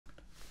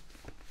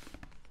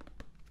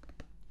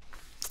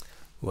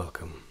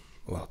Welcome,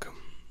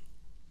 welcome.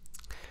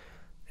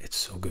 It's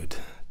so good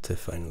to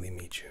finally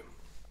meet you.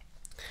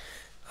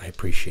 I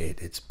appreciate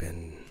it's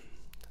been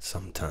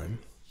some time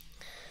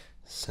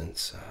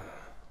since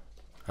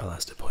our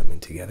last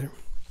appointment together,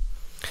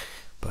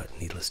 but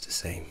needless to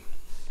say,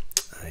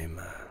 I'm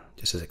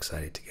just as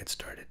excited to get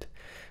started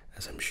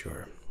as I'm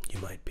sure you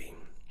might be.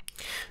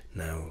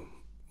 Now,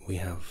 we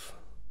have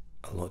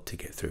a lot to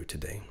get through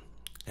today,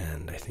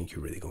 and I think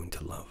you're really going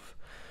to love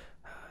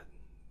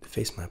the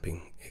face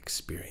mapping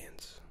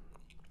experience.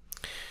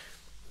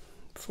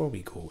 Before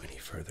we go any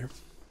further,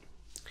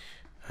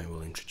 I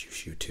will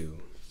introduce you to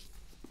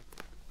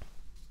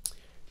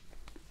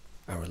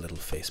our little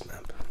face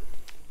map.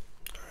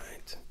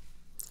 Alright.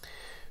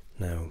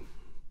 Now,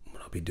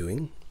 what I'll be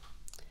doing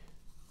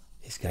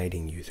is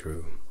guiding you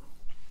through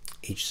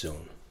each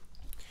zone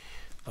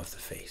of the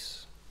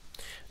face.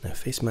 Now,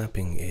 face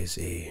mapping is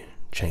a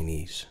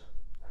Chinese,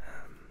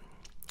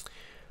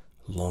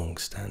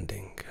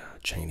 long-standing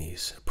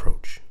Chinese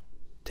approach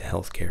to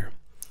healthcare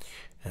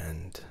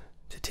and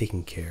to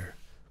taking care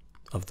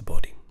of the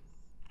body.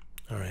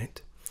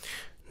 Alright?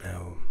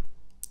 Now,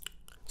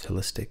 it's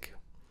holistic,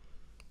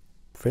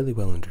 fairly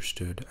well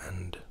understood,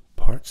 and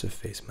parts of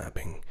face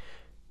mapping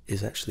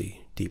is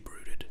actually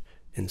deep-rooted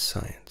in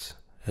science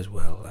as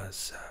well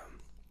as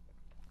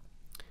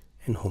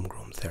in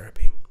homegrown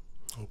therapy.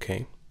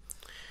 Okay?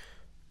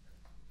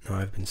 Now,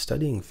 I've been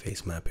studying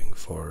face mapping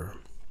for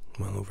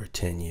well over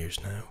 10 years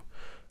now,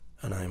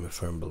 and I am a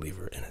firm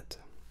believer in it.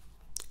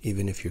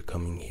 Even if you're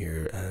coming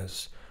here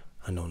as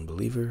a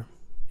non-believer,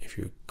 if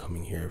you're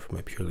coming here from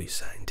a purely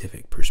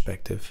scientific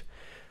perspective,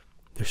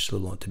 there's still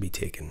a lot to be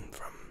taken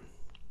from.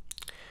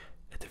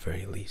 At the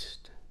very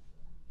least,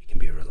 it can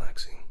be a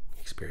relaxing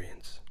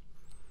experience.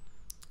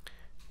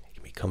 It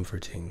can be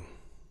comforting.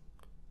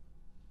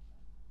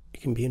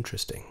 It can be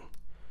interesting.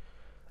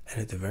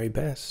 And at the very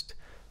best,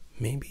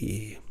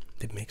 maybe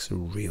it makes a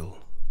real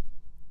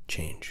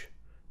change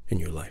in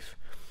your life.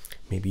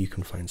 Maybe you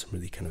can find some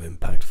really kind of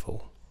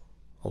impactful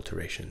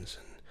alterations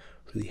and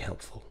really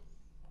helpful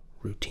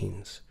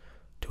routines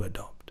to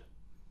adopt.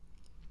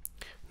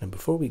 Now,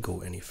 before we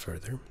go any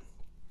further,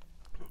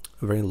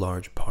 a very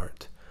large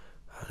part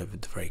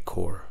of the very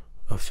core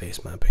of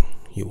face mapping,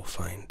 you will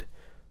find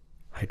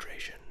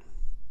hydration.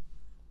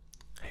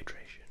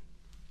 Hydration.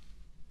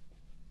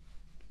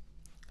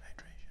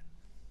 Hydration.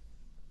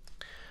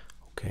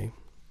 Okay.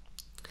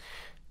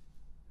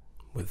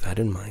 With that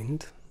in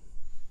mind,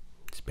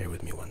 just bear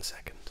with me 1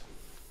 second.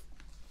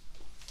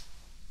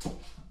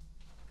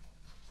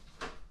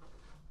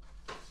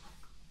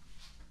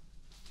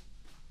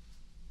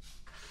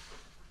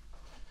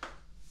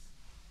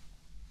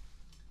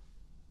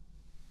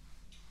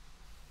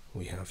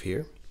 We have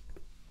here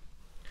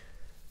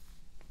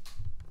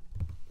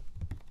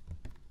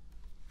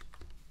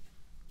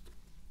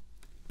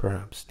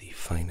perhaps the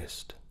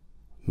finest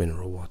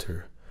mineral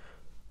water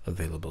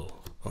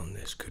available on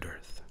this good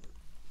earth.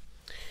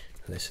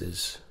 This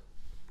is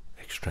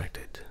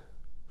extracted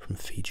from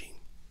Fiji.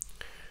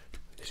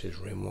 This is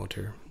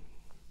rainwater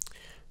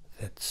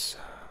that's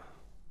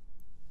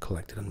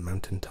collected on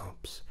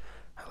mountaintops,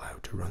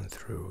 allowed to run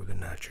through the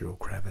natural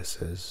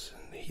crevices,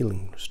 and the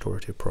healing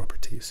restorative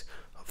properties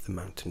of the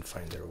mountain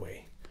find their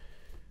way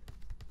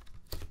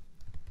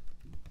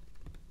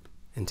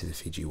into the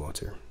Fiji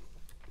water.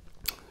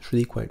 It's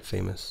really quite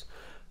famous.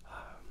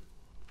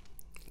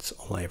 It's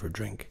all I ever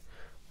drink,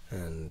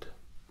 and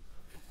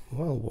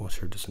while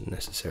water doesn't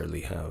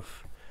necessarily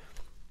have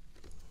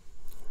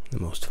the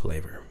most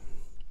flavor,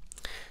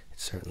 it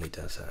certainly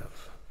does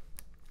have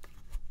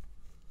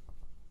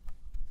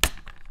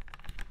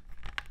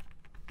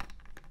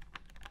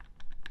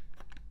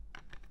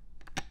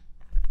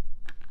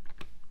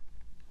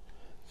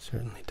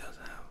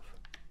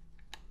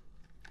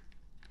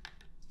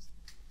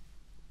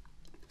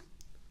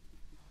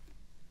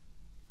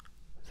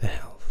the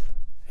health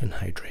and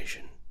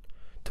hydration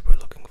that we're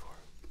looking for.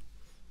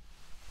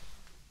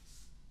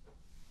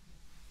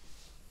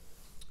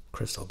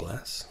 Crystal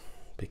glass,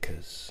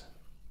 because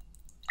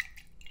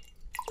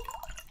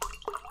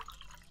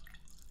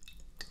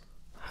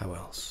how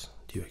else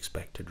do you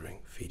expect to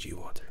drink Fiji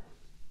water?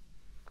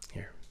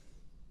 Here.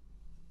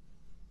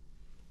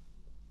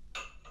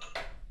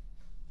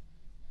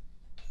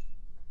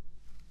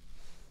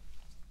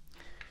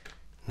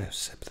 Now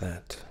sip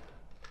that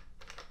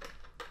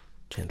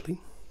gently.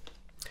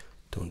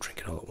 Don't drink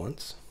it all at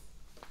once.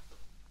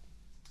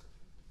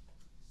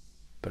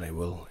 But I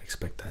will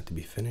expect that to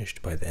be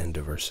finished by the end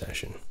of our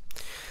session,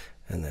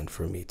 and then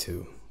for me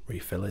to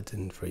refill it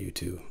and for you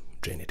to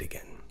drain it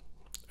again.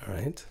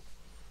 Alright?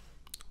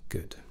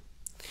 Good.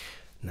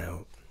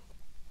 Now,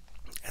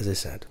 as I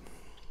said,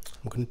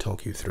 I'm going to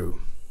talk you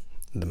through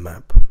the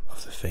map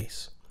of the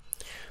face.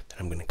 Then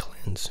I'm going to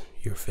cleanse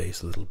your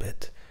face a little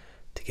bit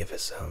to give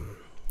us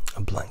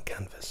a blank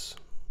canvas.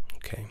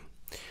 Okay?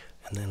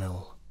 And then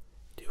I'll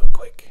do a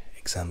quick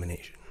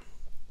examination.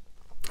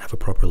 Have a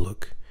proper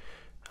look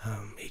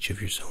each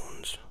of your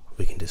zones.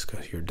 We can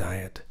discuss your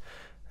diet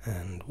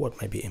and what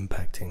might be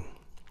impacting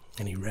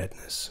any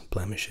redness,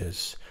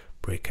 blemishes,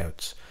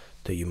 breakouts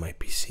that you might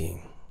be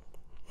seeing.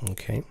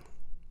 Okay?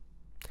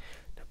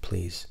 Now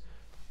please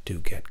do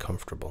get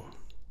comfortable.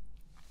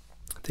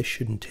 This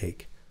shouldn't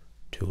take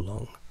too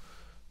long.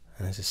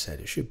 And as I said,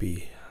 it should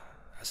be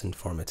as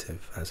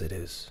informative as it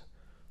is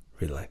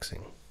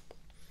relaxing.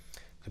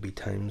 There'll be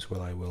times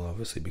where I will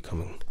obviously be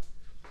coming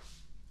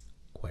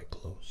quite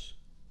close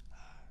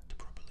to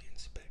properly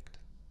inspect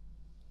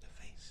the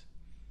face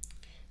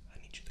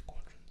and each of the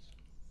quadrants.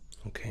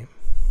 Okay?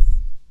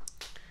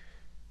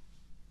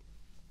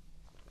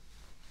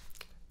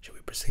 Shall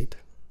we proceed?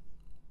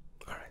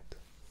 Alright.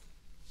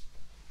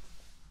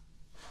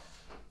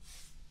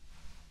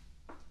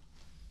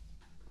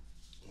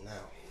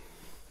 Now,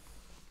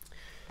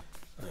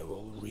 I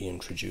will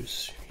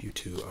reintroduce you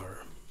to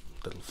our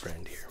little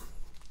friend here.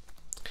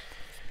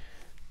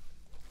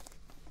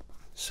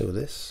 So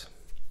this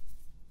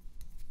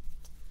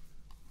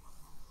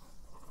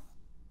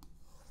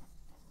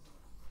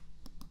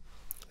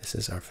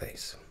is our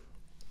face.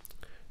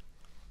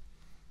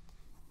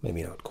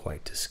 Maybe not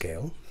quite to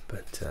scale,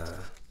 but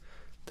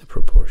the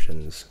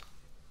proportions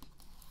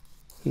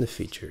and the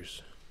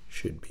features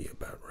should be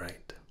about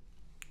right.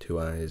 2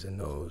 eyes, a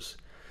nose,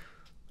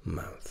 a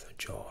mouth, a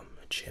jaw,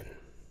 a chin.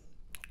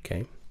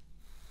 Okay?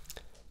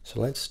 So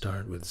let's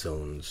start with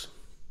zones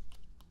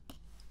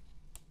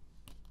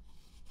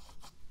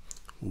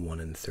 1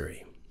 and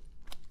 3.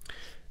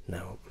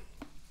 Now,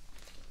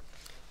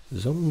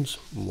 zones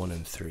 1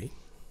 and 3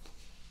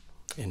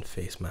 in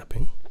face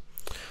mapping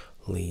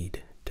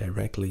lead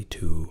directly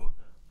to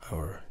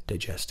our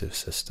digestive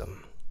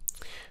system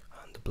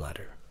and the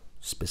bladder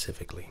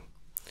specifically.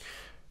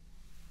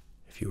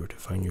 If you were to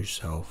find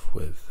yourself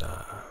with,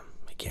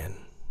 again,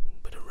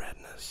 a bit of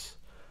redness,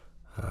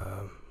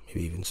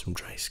 maybe even some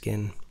dry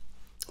skin,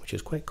 which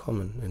is quite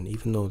common, and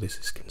even though this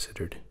is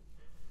considered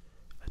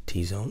a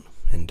T-zone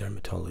in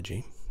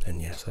dermatology,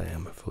 and yes, I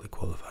am a fully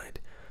qualified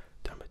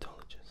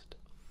dermatologist,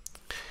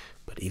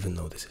 but even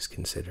though this is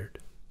considered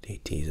the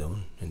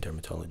T-zone in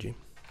dermatology,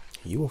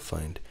 you will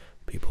find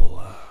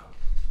people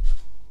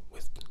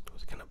with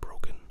kind of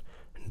broken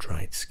and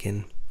dried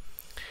skin,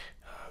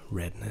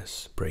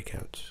 redness,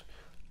 breakouts,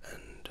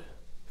 and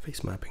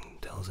face mapping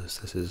tells us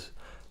this is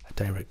a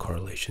direct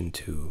correlation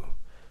to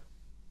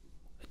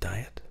a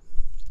diet.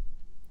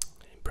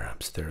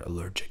 Perhaps they're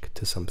allergic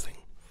to something,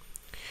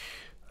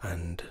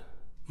 and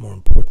more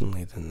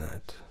importantly than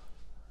that,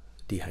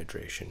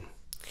 dehydration.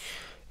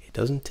 It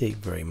doesn't take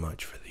very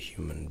much for the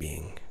human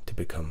being to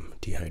become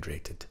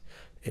dehydrated.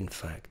 In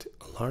fact,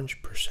 a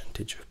large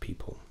percentage of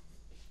people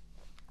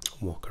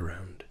walk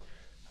around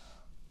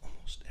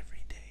almost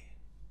every day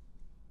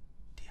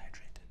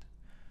dehydrated,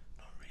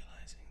 not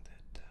realizing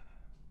that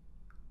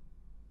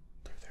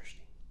they're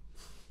thirsty.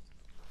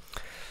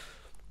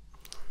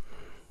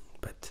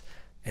 But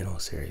in all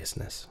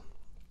seriousness,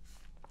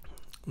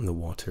 the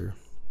water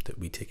that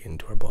we take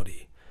into our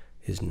body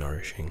is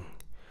nourishing,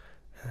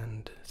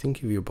 and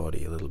think of your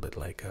body a little bit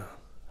like a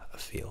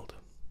field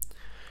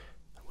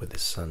with the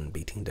sun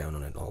beating down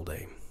on it all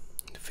day.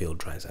 The field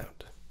dries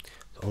out.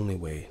 The only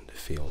way the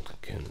field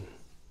can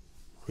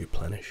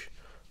replenish,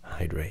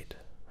 hydrate,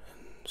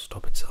 and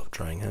stop itself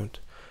drying out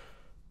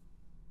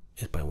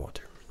is by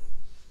water.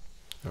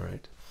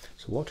 Alright,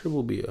 so water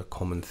will be a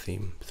common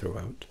theme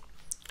throughout.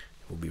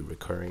 It will be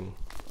recurring,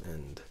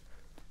 and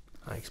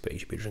I expect you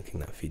should be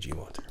drinking that Fiji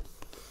water.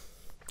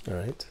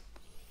 Alright,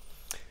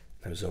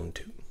 now zone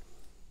 2,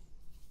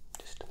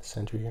 just in the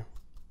center here.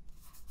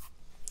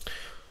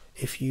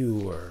 If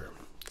you are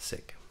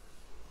sick,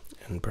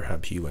 and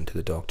perhaps you went to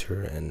the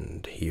doctor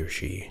and he or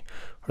she,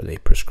 or they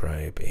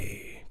prescribe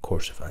a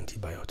course of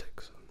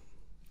antibiotics,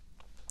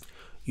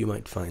 you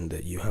might find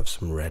that you have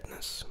some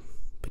redness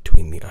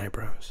between the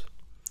eyebrows.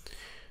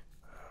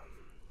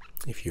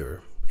 If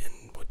you're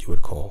in what you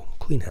would call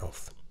clean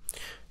health,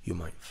 you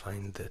might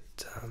find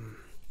that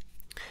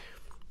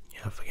you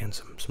have, again,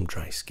 some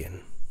dry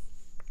skin,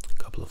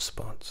 a couple of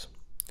spots.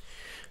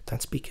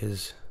 That's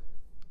because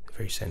the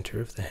very center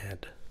of the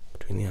head,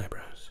 between the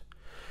eyebrows,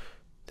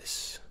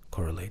 this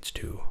correlates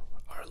to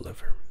our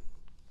liver.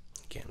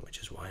 Again, which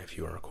is why if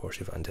you're on a course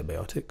of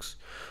antibiotics,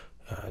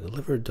 the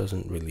liver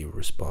doesn't really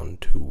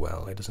respond too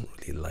well. It doesn't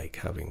really like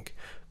having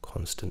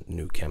constant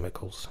new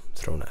chemicals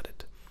thrown at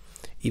it.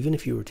 Even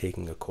if you were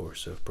taking a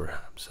course of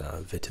perhaps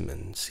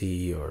vitamin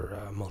C or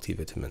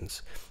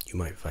multivitamins, you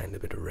might find a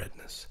bit of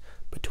redness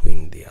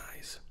between the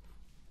eyes.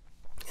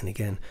 And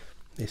again,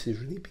 this is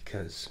really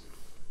because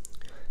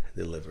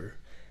the liver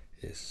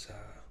is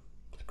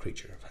a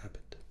creature of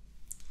habit.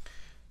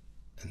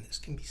 And this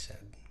can be said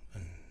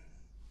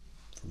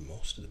for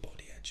most of the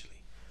body,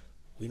 actually.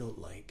 We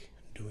don't like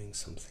doing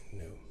something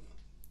new.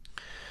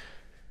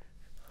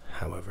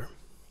 However,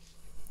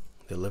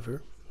 the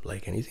liver,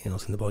 like anything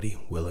else in the body,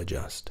 will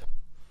adjust.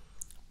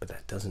 But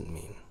that doesn't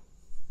mean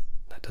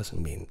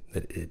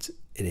that it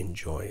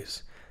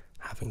enjoys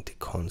having to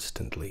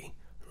constantly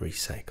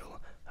recycle,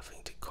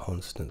 having to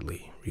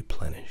constantly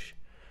replenish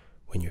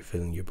when you're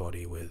filling your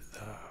body with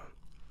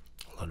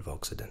a lot of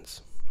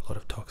oxidants, a lot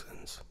of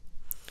toxins.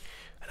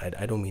 And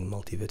I don't mean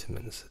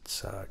multivitamins.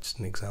 It's just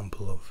an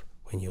example of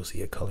when you'll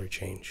see a color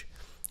change.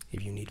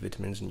 If you need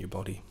vitamins in your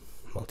body,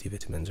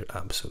 multivitamins are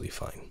absolutely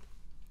fine.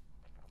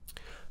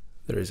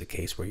 There is a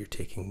case where you're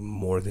taking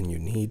more than you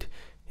need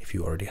if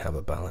you already have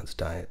a balanced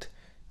diet,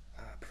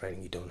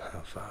 providing you don't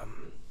have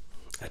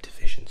a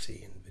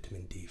deficiency in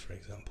vitamin D, for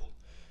example.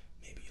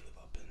 Maybe you live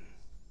up in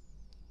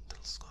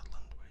little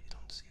Scotland where you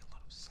don't see a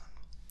lot of sun.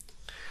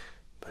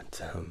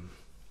 But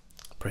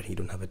providing you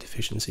don't have a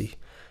deficiency,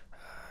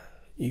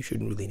 you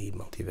shouldn't really need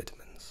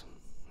multivitamins.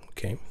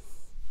 Okay?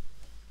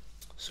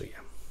 So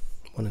yeah,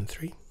 1 and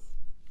 3,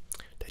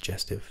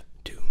 digestive,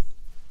 2,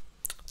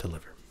 the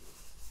liver.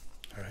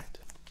 All right.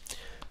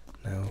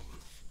 Now,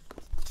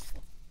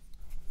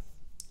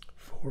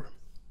 4,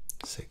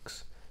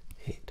 6,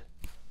 8,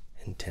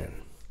 and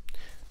 10.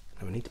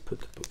 Now we need to put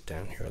the book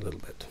down here a little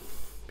bit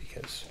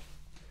because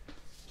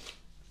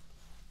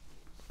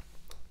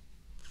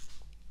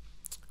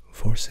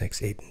 4,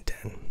 6, 8, and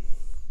 10,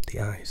 the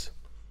eyes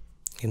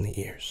and the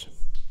ears.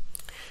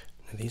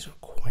 Now these are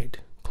quite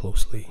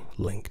closely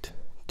linked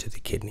to the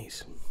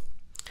kidneys.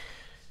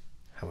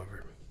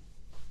 However,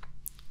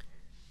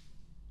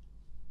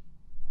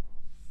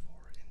 4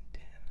 and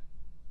 10,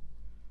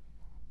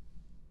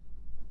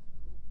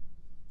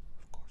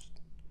 of course,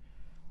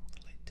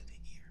 relate to the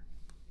ear.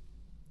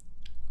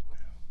 Now,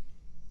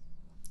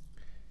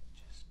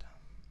 just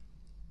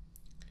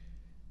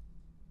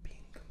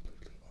being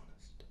completely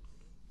honest,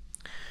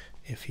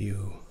 if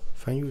you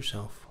find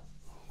yourself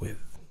with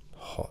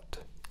hot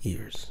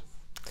ears,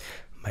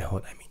 by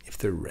hot I mean if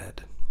they're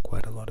red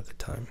quite a lot of the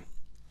time,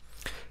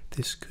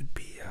 this could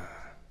be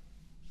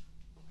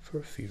for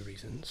a few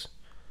reasons,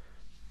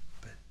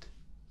 but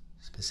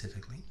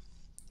specifically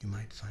you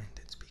might find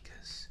it's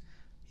because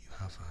you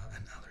have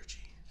an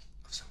allergy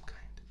of some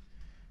kind,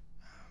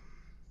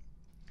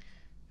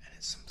 and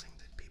it's something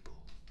that people,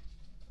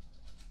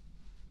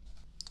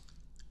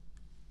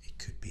 it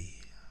could be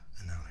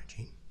an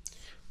allergy,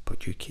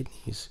 but your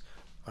kidneys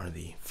are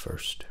the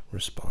first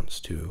response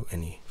to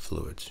any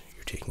fluids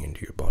you're taking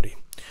into your body.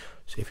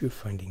 So if you're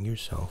finding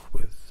yourself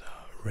with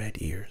red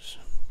ears,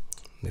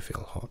 they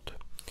feel hot,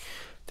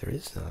 there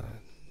is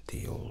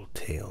the old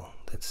tale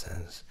that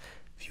says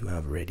if you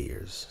have red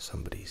ears,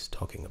 somebody's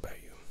talking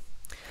about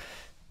you.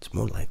 It's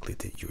more likely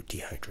that you're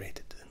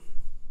dehydrated.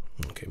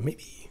 Okay,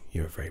 maybe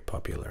you're very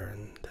popular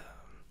and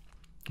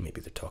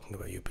maybe they're talking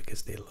about you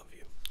because they love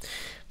you,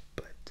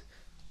 but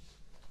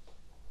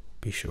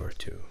be sure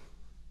to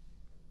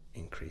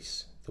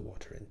increase the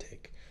water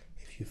intake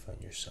if you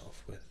find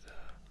yourself with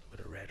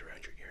a red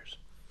around your ears.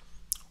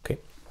 Okay.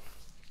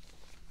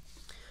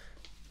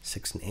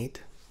 6 and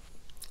 8,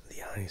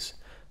 the eyes,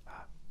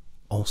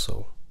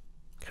 also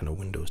kind of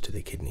windows to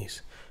the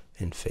kidneys.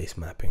 In face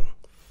mapping,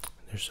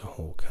 there's a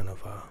whole kind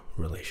of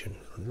relation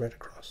right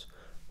across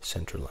the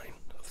center line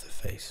of the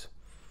face.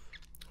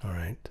 All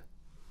right.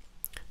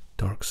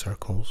 Dark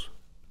circles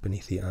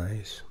beneath the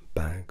eyes,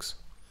 bags.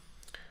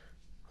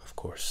 Of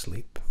course,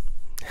 sleep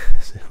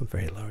is a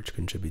very large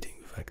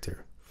contributing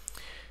factor.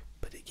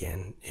 But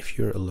again, if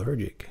you're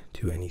allergic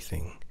to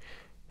anything,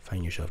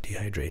 find yourself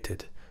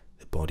dehydrated,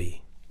 the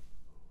body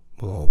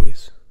will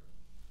always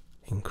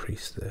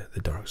increase the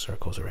dark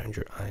circles around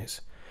your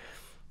eyes.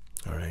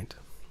 All right.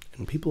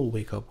 And people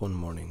wake up one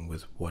morning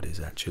with what is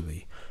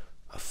actually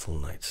a full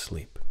night's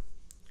sleep,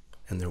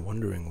 and they're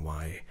wondering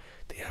why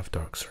they have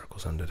dark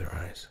circles under their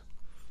eyes.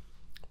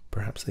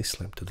 Perhaps they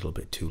slept a little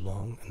bit too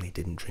long and they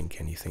didn't drink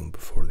anything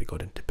before they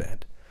got into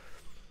bed.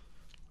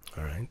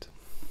 All right.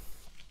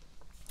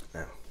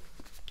 Now,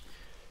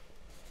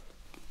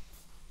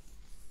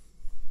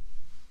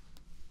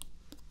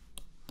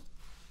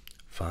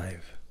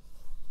 five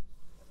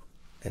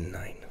and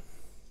 9.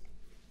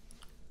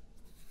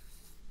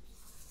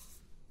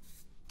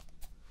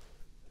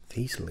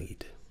 These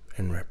lead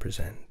and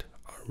represent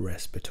our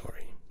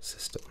respiratory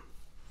system,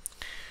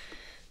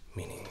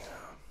 meaning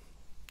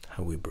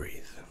how we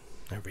breathe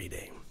every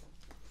day.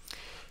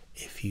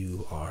 If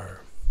you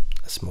are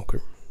a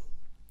smoker,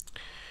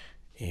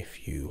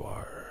 if you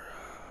are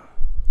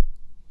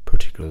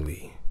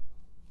particularly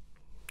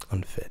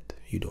unfit,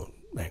 you don't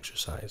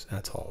exercise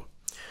at all,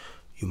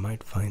 you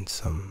might find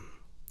some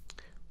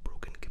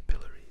broken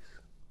capillaries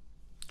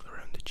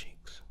around the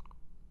cheeks.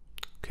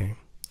 Okay?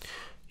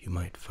 You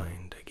might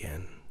find,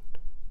 again,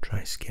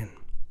 dry skin.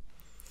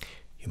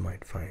 You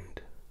might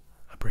find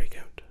a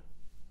breakout.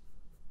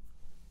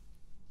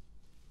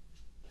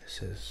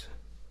 This is,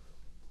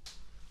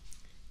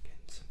 again,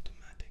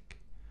 symptomatic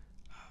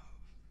of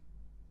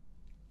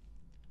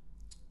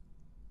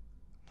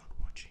not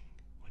watching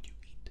what you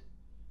eat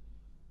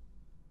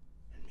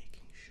and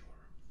making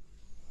sure.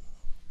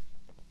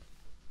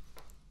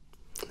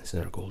 This is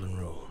our golden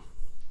rule,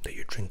 that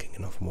you're drinking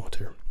enough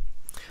water.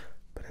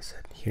 But I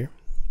said here,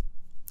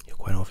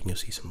 quite often you'll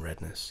see some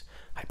redness,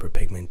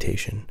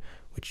 hyperpigmentation,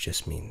 which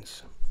just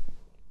means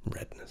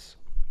redness.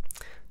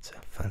 It's a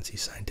fancy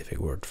scientific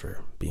word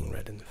for being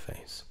red in the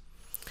face.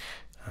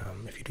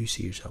 If you do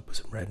see yourself with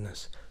some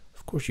redness,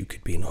 of course you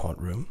could be in a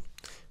hot room,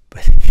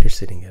 But if you're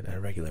sitting at a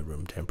regular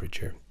room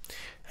temperature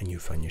and you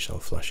find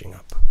yourself flushing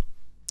up,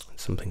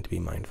 it's something to be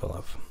mindful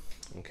of.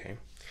 Okay,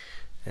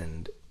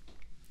 and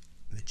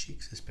the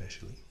cheeks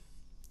especially,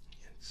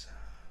 it's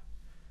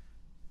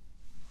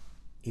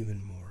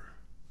even more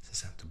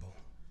susceptible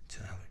to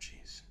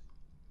allergies.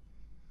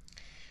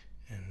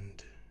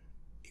 And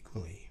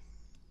equally,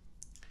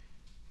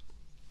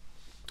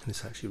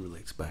 this actually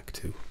relates back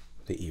to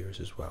the ears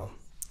as well.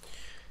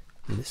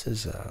 And this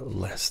is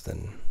less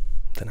than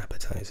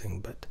appetizing,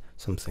 but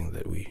something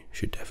that we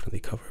should definitely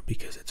cover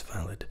because it's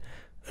valid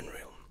and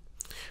real.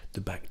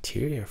 The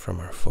bacteria from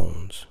our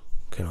phones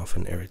can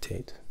often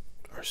irritate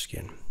our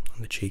skin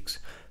on the cheeks,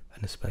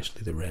 and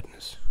especially the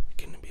redness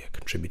can be a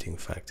contributing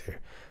factor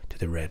to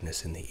the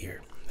redness in the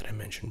ear that I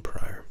mentioned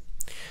prior.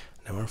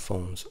 Now, our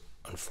phones,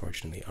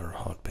 unfortunately, are a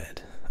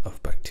hotbed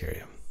of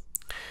bacteria.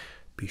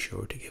 Be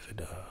sure to give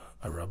it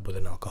a rub with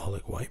an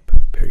alcoholic wipe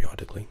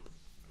periodically.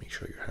 Make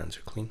sure your hands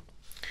are clean.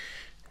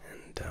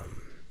 And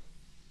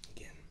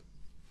again,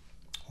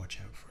 watch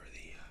out for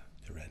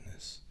the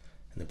redness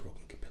and the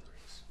broken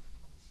capillaries.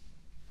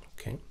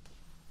 Okay?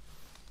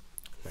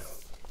 Now,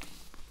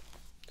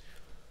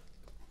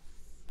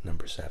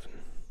 number 7.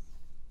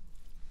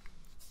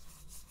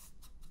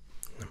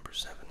 Number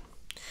 7.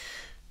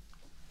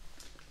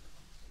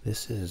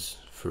 This is,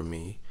 for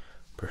me,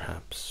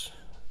 perhaps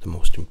the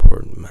most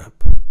important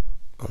map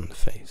on the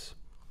face.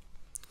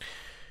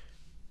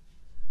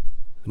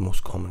 The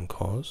most common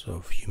cause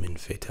of human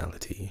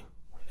fatality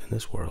in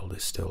this world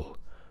is still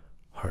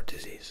heart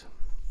disease.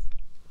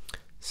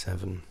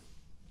 7,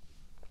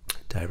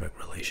 direct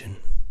relation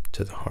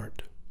to the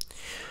heart.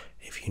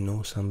 If you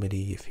know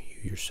somebody, if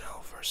you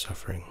yourself are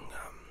suffering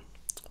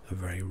a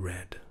very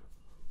red,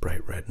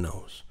 bright red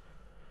nose,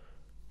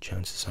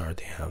 chances are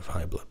they have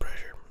high blood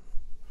pressure.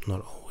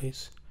 Not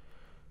always,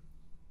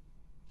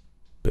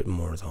 but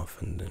more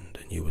often than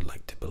you would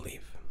like to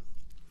believe.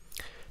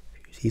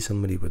 If you see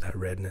somebody with that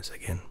redness,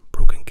 again,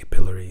 broken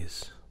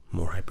capillaries,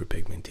 more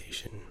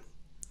hyperpigmentation,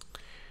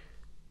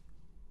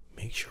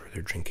 make sure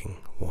they're drinking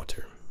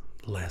water,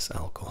 less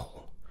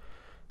alcohol.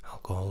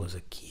 Alcohol is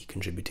a key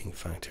contributing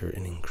factor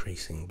in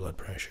increasing blood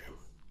pressure.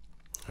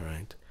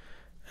 Alright?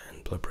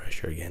 And blood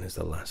pressure, again, is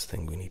the last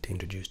thing we need to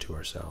introduce to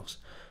ourselves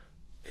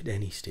at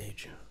any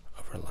stage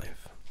of our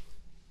life.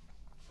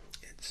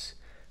 It's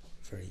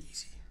very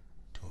easy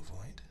to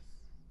avoid.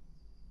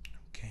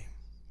 Okay?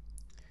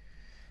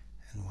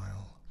 And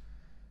while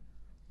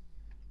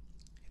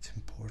it's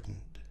important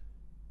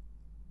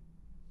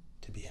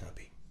to be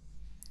happy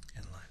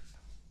in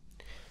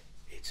life,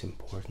 it's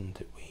important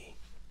that we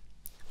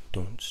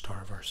don't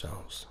starve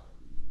ourselves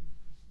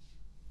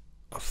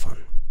of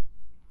fun.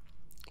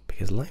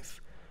 Because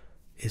life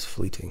is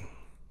fleeting.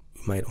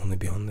 We might only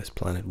be on this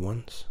planet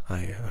once.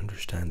 I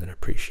understand and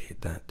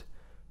appreciate that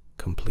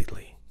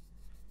completely.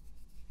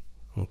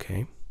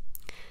 Okay?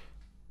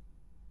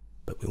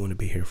 But we want to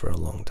be here for a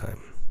long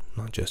time,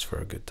 not just for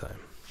a good time.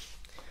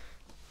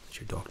 As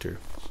your doctor,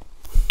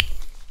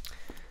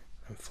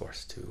 I'm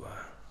forced to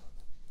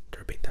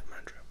repeat that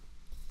mantra.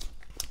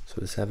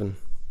 So the 7,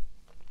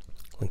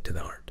 link to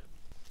the heart.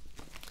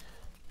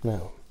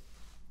 Now,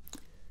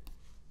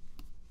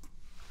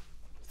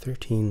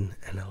 13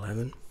 and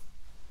 11,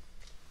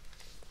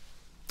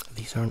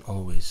 these aren't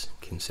always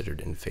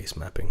considered in face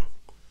mapping.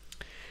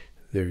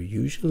 They're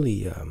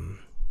usually,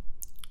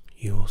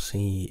 you'll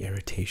see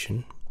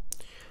irritation.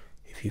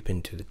 If you've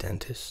been to the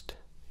dentist,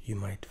 you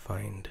might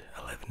find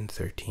 11 and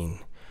 13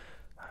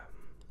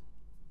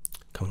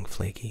 coming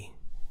flaky.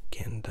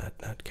 Again,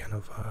 that kind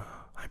of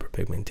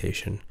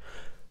hyperpigmentation.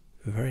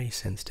 Very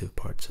sensitive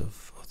parts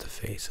of the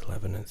face,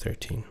 11 and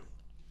 13.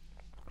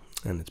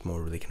 And it's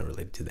more really kind of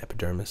related to the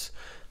epidermis.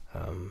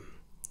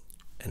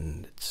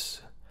 And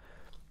it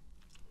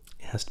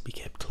has to be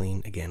kept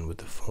clean. Again, with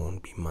the phone,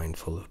 be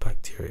mindful of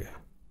bacteria.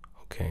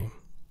 Okay?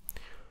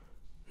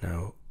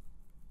 Now,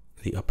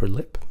 the upper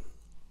lip.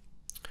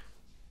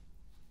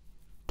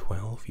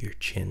 12, your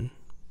chin.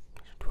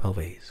 12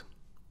 A's.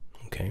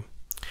 Okay?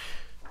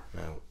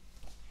 Now,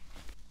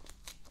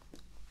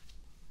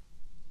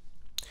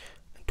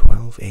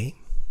 12A,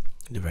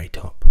 the very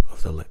top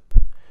of the lip.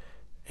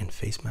 In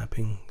face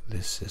mapping,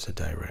 this is a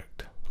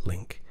direct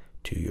link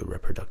to your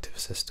reproductive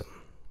system.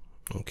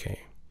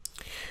 Okay.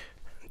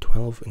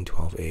 12 and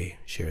 12A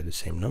share the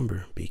same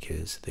number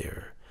because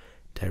they're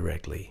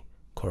directly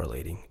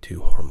correlating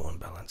to hormone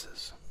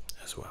balances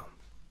as well.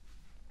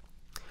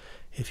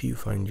 If you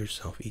find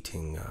yourself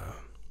eating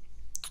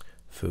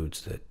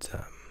foods that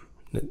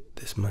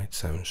this might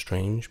sound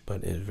strange,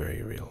 but is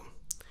very real.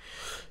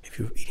 If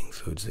you're eating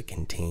foods that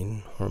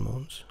contain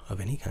hormones of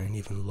any kind,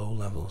 even low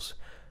levels,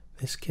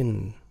 this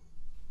can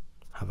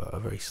have a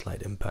very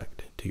slight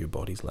impact to your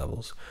body's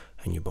levels,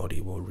 and your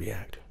body will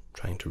react,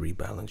 trying to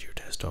rebalance your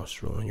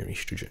testosterone and your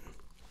estrogen.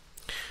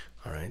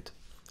 Alright,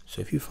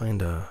 so if you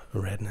find a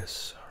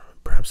redness, or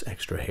perhaps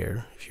extra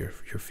hair, if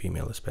you're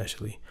female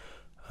especially,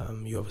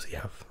 you obviously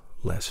have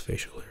less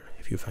facial hair.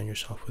 If you find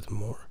yourself with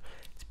more,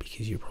 it's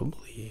because you're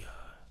probably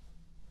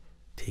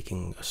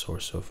taking a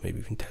source of maybe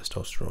even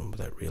testosterone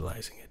without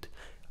realizing it,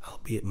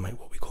 albeit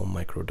what we call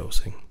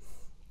microdosing.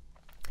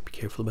 Be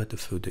careful about the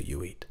food that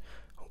you eat,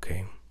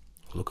 okay?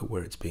 Look at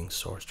where it's being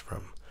sourced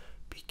from.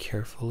 Be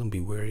careful and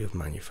be wary of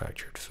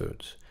manufactured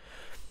foods.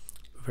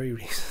 Very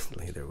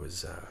recently there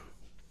was a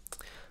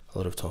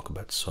lot of talk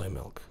about soy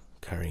milk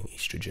carrying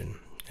estrogen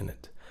in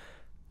it.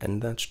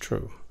 And that's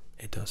true.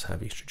 It does have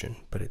estrogen,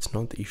 but it's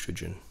not the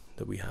estrogen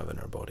that we have in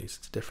our bodies.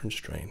 It's a different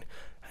strain,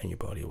 and your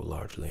body will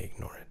largely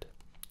ignore it.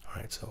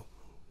 Alright, so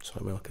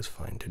soy milk is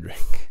fine to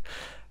drink.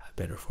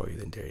 Better for you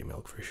than dairy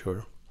milk for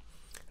sure.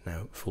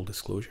 Now, full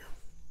disclosure,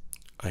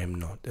 I am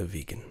not a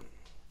vegan.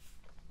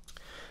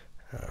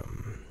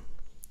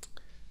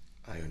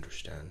 I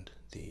understand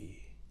the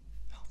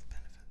health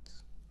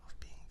benefits of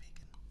being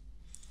vegan,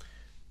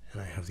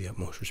 and I have the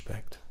utmost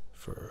respect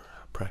for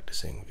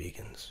practicing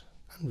vegans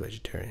and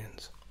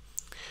vegetarians.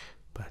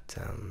 But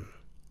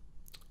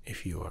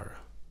if you are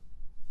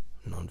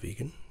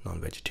non-vegan,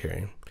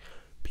 non-vegetarian,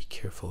 be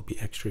careful, be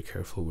extra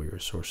careful where you're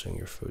sourcing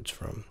your foods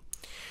from,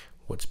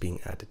 what's being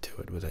added to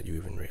it without you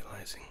even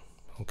realizing.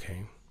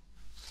 Okay?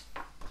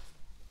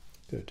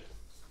 Good.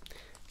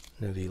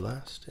 Now the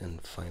last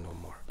and final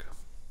mark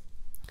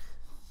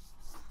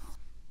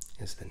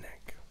is the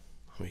neck.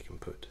 We can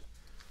put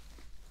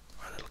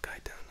our little guy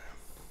down now.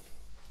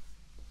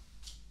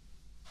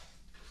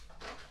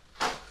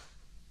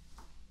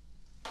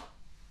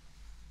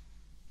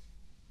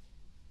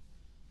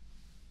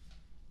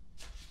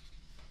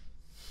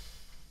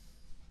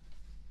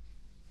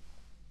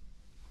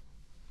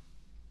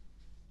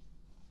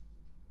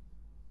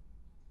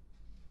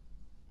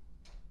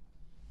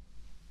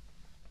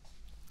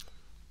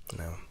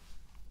 Now,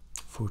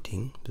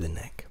 14, the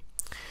neck.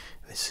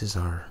 This is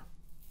our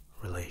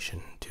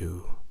relation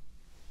to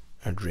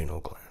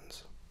adrenal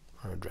glands,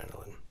 or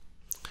adrenaline.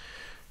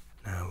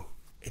 Now,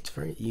 it's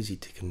very easy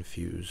to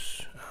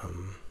confuse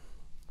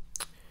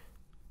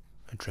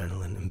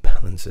adrenaline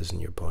imbalances in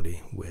your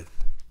body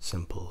with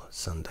simple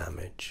sun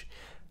damage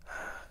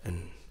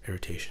and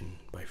irritation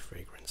by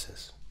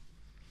fragrances.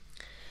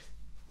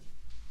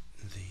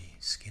 The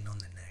skin on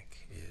the neck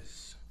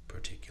is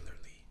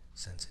particularly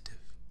sensitive,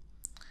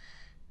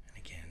 and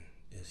again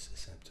is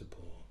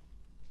susceptible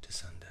to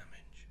sun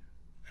damage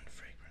and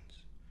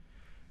fragrance.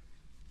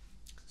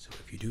 So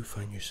if you do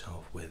find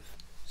yourself with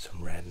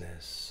some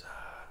redness,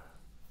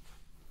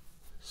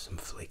 some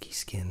flaky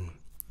skin,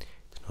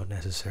 it's not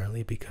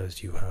necessarily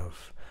because you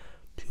have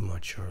too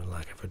much or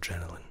lack of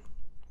adrenaline,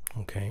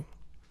 okay?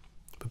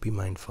 But be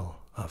mindful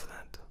of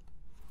that.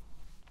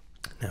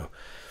 Now,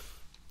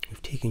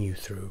 we've taken you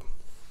through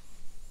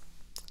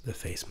the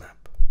face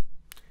map.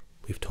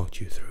 We've talked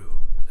you through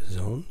the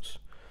zones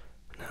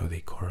and how they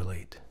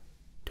correlate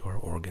to our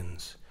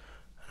organs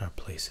and our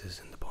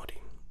places in the body.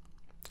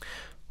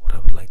 What I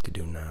would like to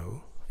do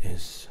now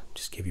is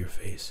just give your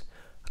face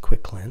a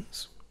quick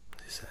cleanse,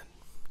 as I said,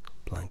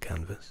 blank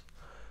canvas,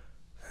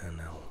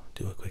 and I'll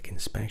do a quick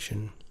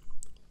inspection,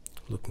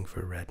 looking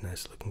for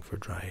redness, looking for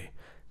dry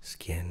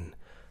skin,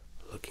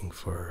 looking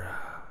for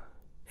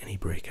any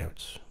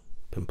breakouts,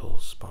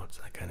 pimples, spots,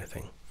 that kind of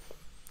thing.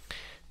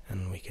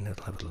 And we can have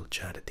a little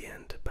chat at the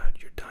end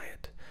about your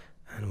diet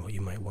and what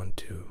you might want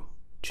to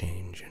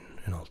change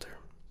and alter.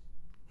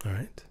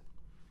 Alright?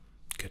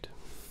 Good.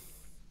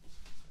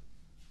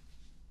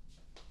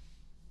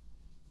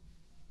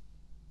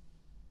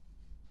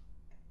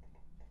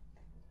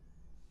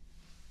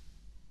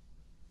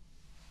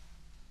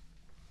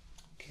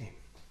 Okay.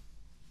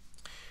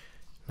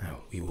 Now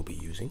we will be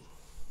using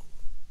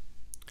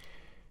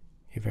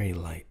a very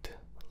light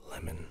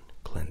lemon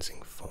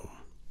cleansing foam.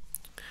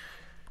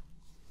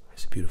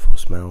 It's a beautiful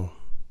smell.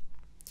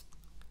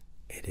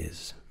 It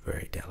is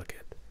very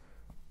delicate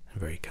and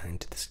very kind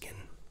to the skin.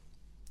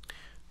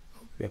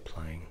 I'll be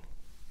applying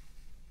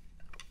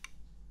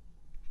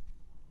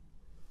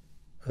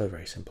a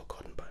very simple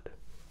cotton bud.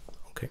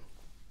 Okay?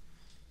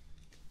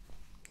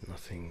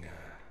 Nothing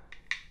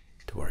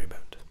to worry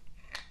about.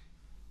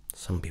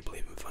 Some people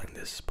even find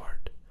this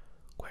part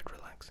quite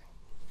relaxing.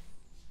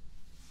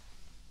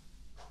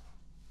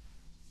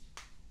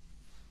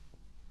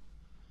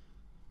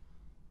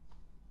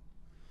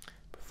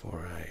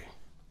 Before I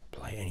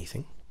apply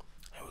anything,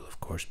 I will of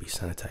course be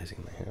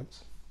sanitizing my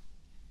hands.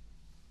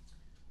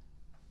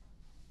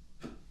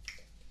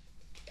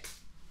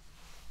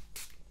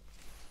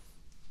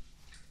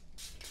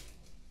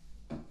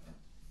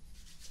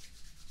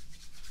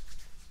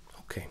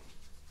 Okay,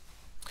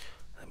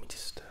 let me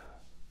just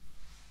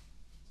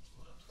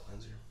load up the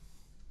cleanser.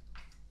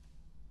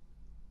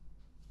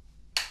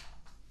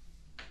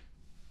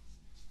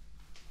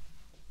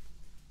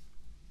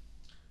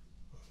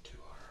 Onto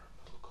our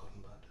little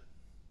cotton bud.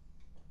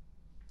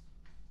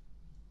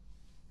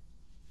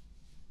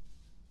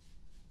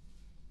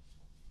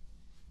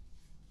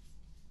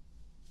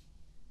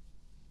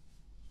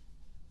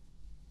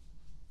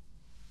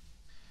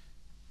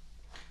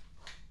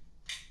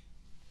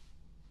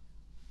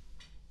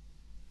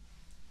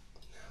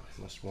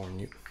 I must warn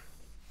you,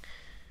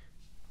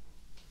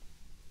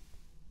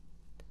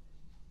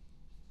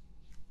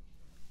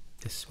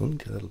 the this, we'll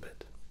need a little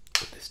bit,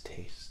 but this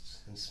tastes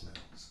and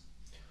smells.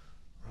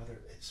 Rather,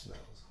 it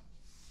smells.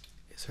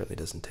 It certainly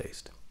doesn't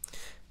taste.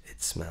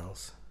 It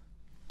smells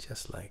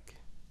just like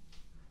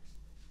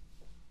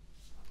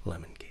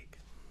lemon cake.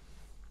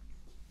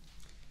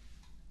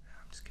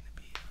 I'm just going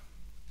to be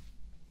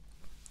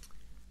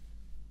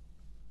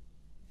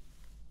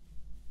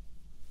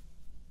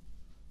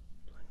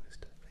applying this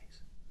to the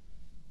face.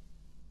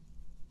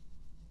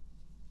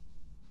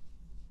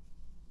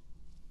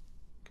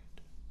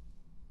 Good.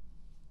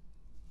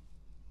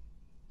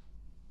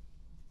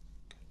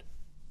 Good.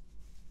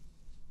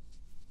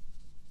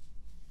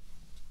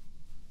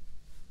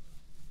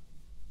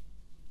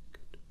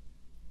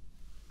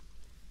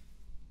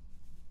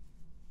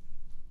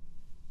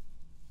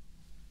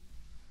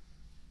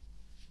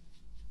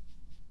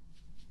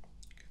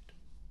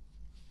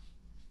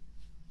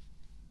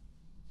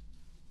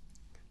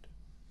 Good.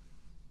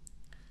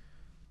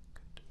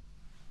 Good.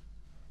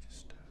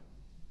 Just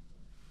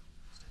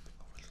stepping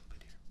over a little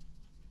bit here.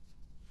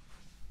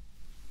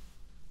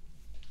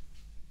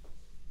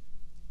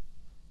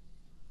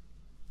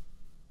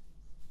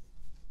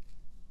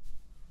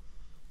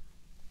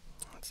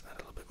 Let's add a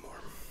little bit more.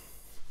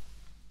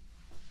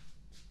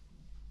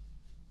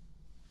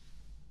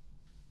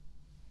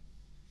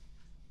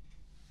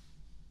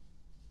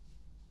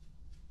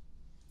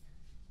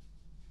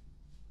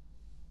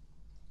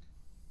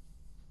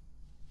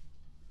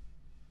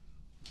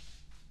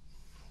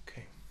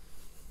 Okay.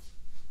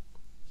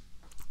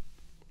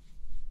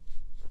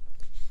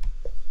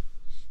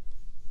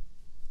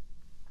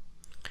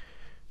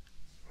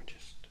 We're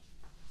just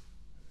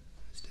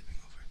stepping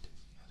over to the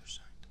other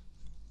side.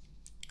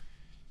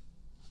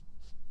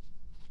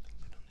 A little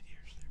bit on the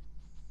ears there.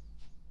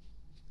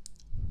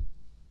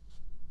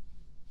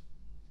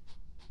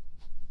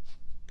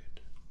 Good.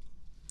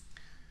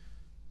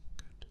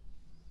 Good.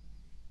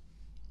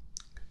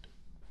 Good.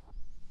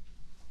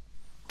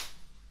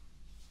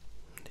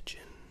 The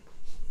chin.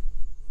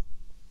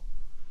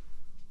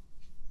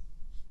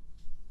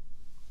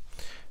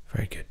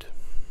 Very good.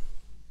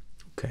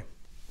 Okay.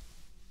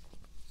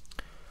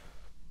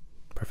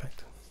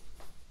 Perfect.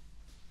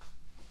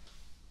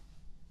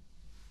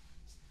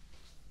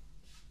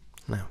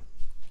 Now,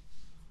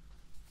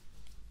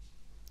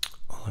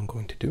 all I'm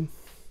going to do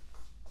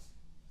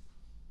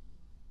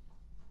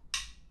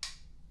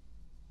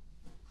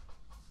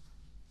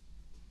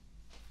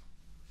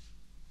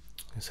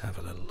is have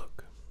a little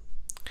look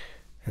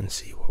and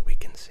see what we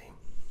can see.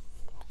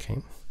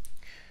 Okay?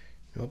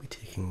 I'll be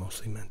taking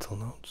mostly mental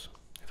notes.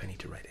 If I need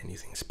to write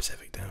anything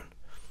specific down,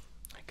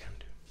 I can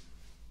do.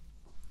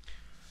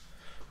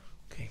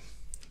 Okay,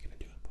 I'm gonna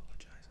do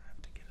apologize. I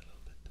have to get a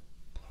little bit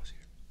close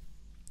here.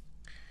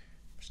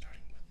 We're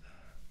starting with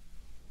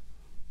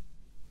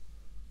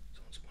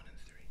zones 1 and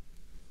 3.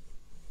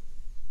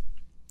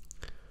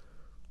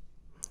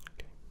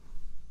 Okay.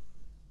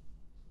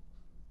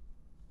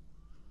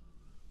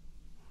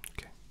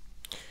 Okay.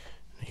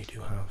 Now you do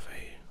have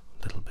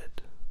a little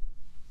bit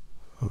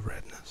of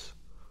redness.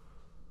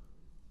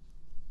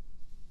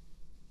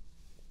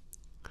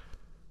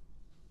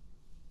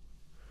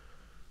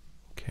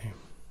 Okay.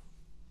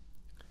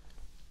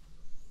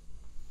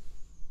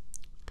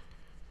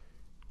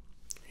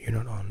 You're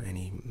not on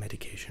any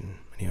medication,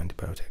 any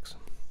antibiotics?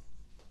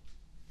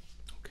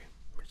 Okay,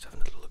 we're just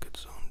having a little look at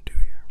zone 2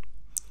 here.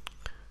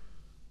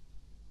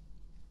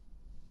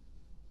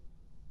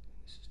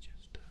 This is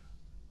just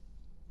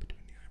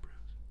between the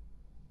eyebrows.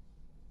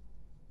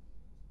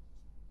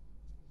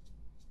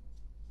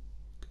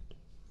 Good.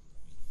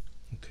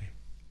 Okay.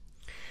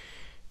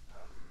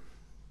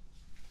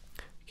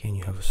 Again,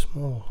 you have a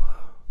small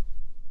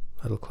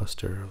little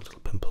cluster of little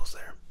pimples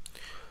there,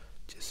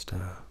 just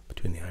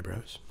between the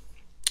eyebrows.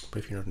 But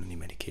if you're not on any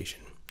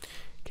medication,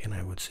 again,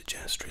 I would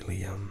suggest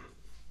really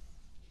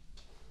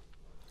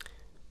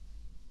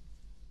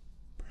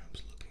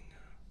perhaps looking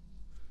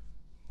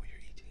what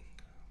you're eating.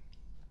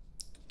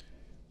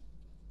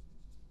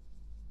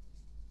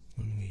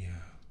 When we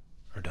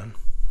are done,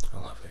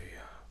 I'll have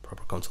a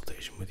proper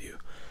consultation with you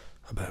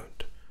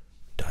about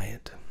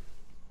diet,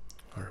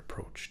 our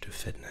approach to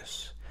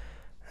fitness,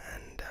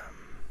 and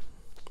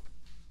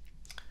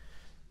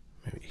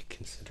maybe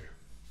consider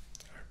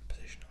our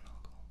position on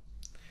alcohol.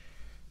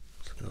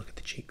 So I'm going to look at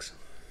the cheeks.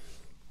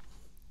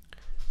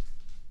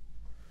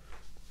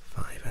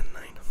 5 and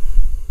 9.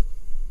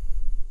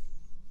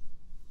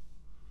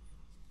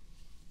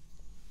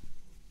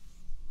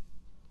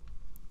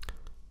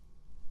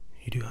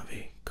 You do have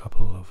a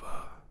couple of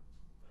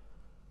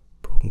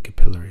broken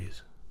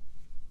capillaries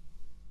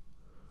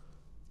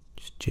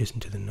just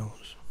adjacent to the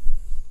nose.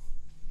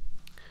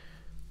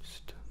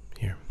 Just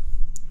here,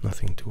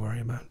 nothing to worry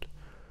about.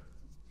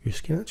 Your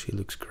skin actually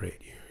looks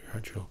great. Your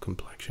actual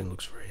complexion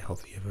looks very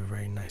healthy. You have a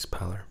very nice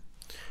pallor,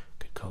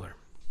 good color.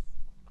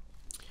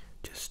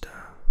 Just a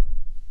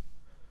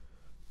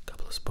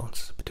couple of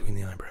spots between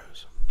the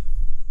eyebrows,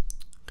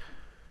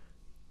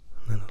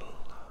 and then a little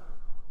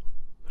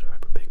bit of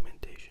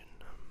hyperpigmentation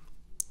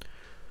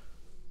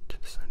to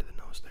the side of the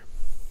nose there.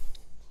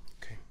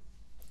 Okay.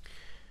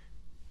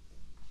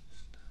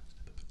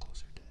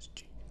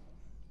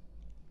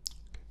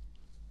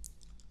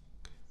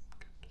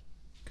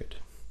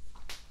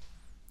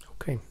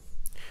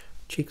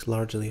 cheeks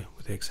largely,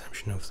 with the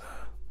exception of the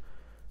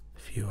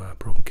few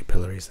broken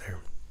capillaries there.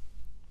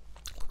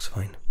 Looks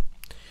fine.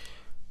 I'd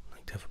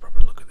like to have a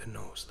proper look at the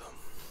nose though.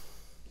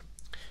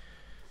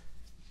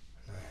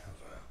 And I have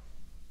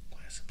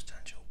quite a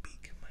substantial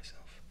beak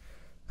myself.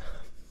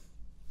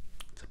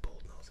 It's a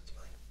bold nose, it's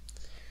fine.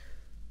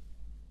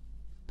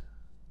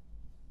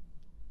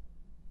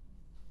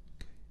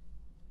 Okay.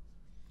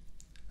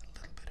 A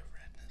little bit of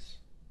redness.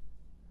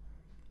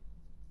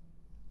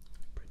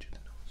 Bridge of the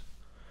nose.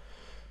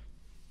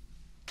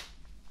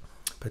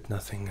 But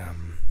nothing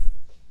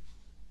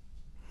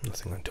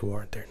nothing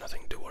untoward there,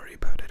 nothing to worry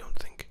about, I don't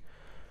think.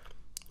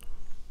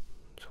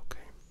 It's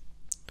okay.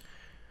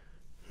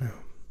 Now,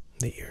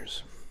 the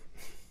ears.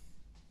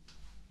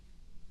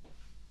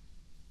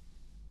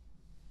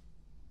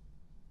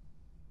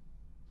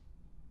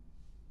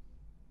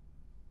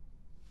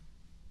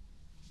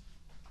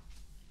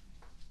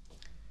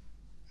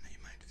 Now you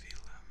might feel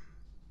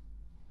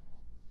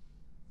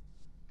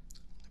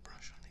the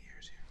brush on the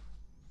ears here.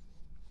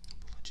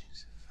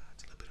 Apologies if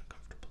it's a little bit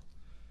uncomfortable.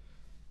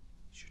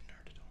 You shouldn't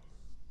hurt at all.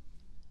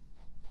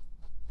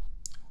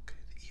 Okay,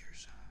 the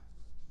ears,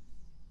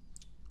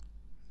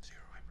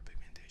 zero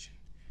hyperpigmentation.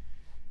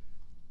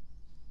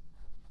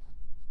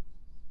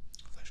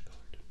 Flesh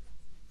colored.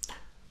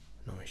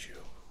 No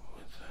issue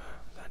with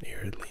that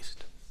ear at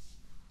least.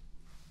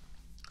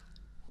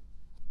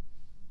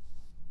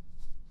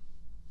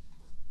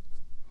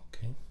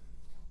 Okay.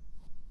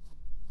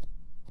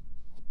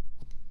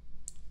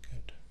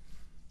 Good.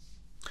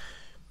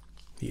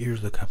 The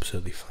ears look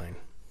absolutely fine,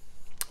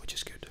 which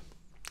is good.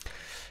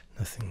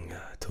 Nothing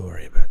to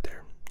worry about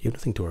there. You have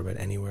nothing to worry about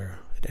anywhere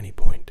at any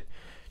point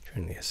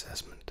during the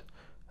assessment.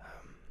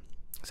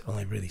 That's all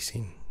I've really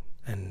seen,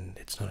 and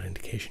it's not an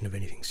indication of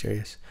anything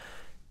serious.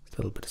 It's a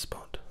little bit of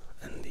spot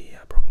and the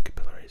broken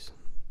capillaries.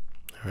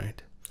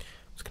 Alright,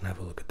 just gonna have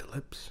a look at the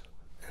lips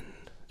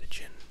and the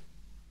chin.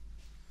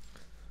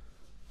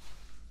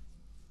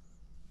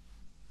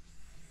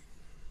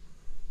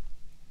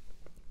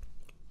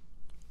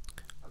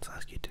 Let's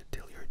ask you to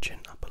tilt your chin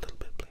up a little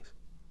bit, please.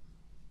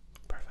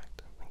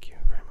 Perfect, thank you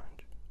very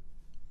much.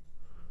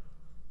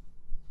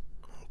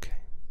 Okay,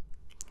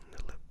 and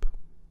the lip.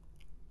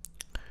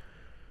 The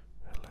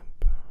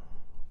lip,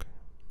 okay.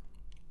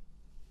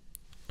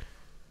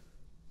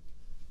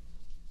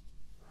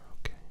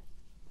 Okay.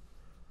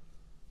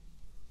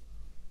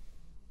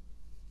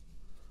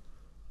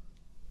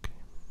 Okay.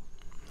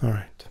 All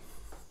right.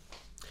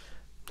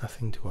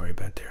 Nothing to worry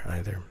about there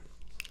either.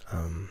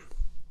 A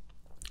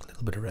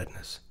little bit of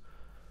redness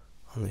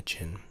on the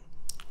chin,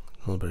 a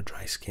little bit of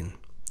dry skin,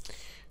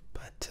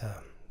 but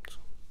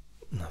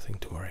nothing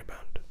to worry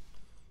about.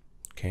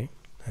 Okay,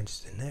 that's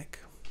the neck.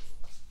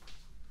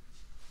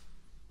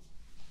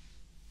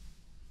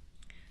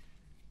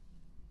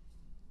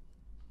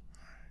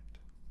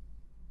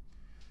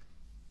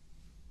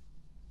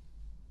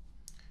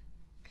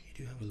 Okay, you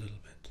do have a little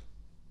bit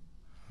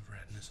of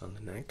redness on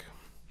the neck.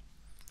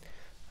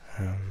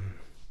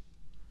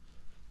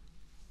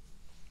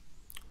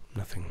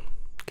 Nothing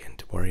again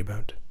to worry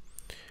about.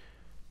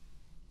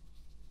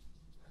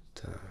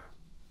 But, a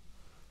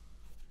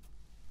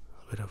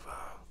bit of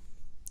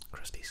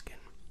crusty skin,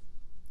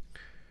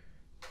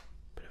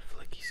 bit of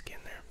flaky skin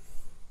there.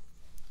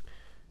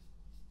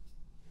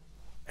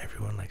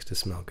 Everyone likes to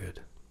smell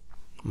good,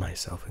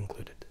 myself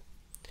included.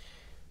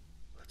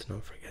 Let's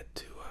not forget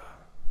to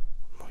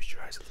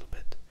moisturize a little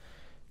bit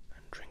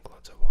and drink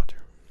lots of water.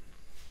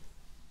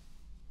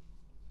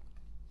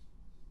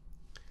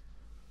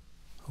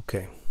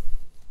 Okay.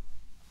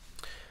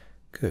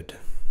 Good.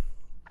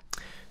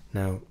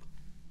 Now,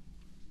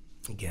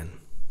 again,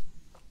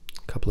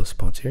 a couple of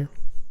spots here,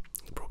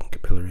 broken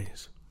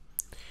capillaries,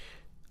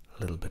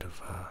 a little bit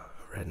of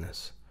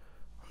redness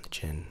on the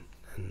chin,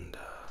 and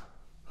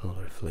a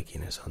little bit of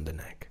flakiness on the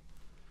neck.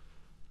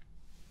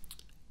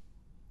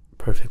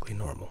 Perfectly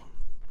normal.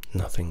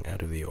 Nothing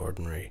out of the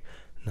ordinary.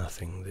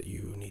 Nothing that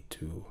you need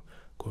to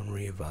go and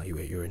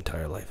reevaluate your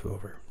entire life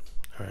over.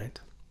 Alright?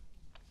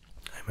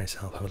 I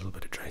myself have a little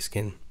bit of dry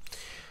skin.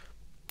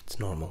 It's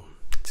normal.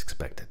 It's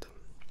expected.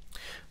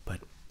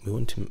 But we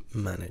want to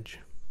manage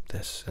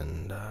this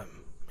and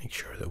make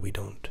sure that we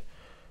don't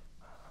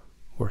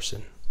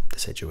worsen the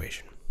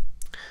situation.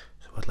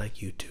 So I'd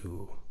like you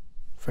to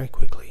very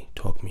quickly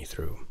talk me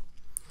through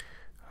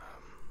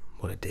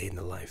what a day in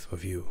the life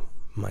of you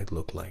might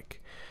look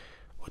like.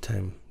 What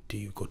time do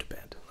you go to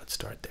bed? Let's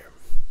start there.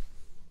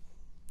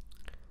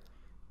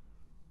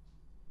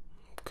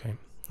 Okay,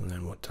 and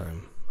then what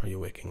time are you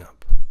waking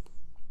up?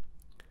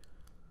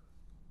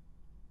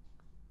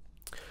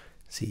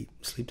 See,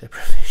 sleep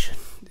deprivation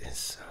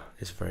is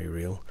very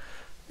real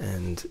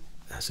and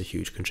has a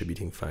huge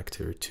contributing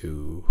factor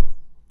to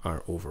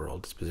our overall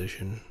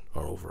disposition,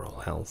 our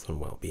overall health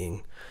and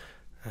well-being,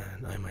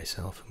 and I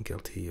myself am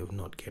guilty of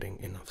not getting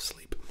enough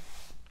sleep.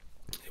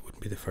 It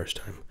wouldn't be the first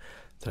time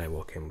that I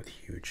walk in with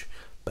huge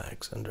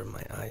bags under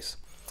my eyes,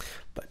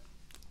 but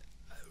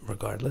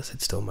regardless,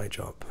 it's still my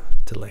job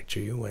to lecture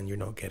you when you're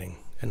not getting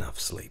enough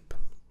sleep.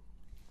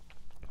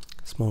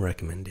 Small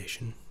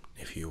recommendation: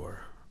 if you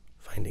are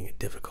finding it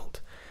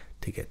difficult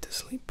to get to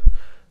sleep,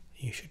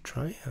 you should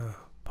try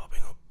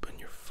popping open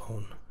your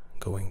phone,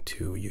 going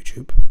to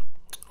YouTube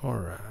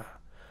or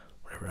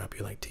whatever app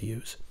you like to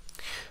use.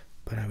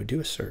 But I would do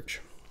a search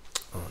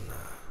on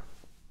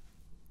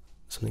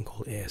something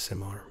called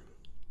ASMR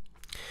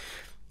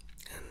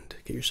and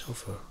get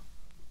yourself a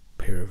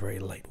pair of very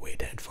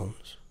lightweight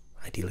headphones,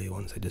 ideally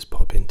ones that just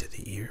pop into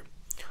the ear.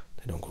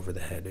 They don't go over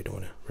the head. They don't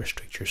want to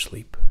restrict your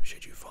sleep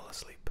should you fall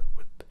asleep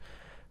with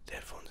the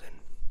headphones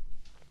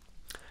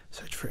in.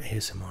 Search for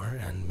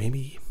ASMR and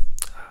maybe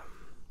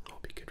what will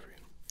be good for you?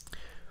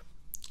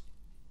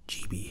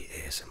 GB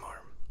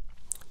ASMR.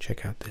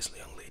 Check out this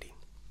young lady.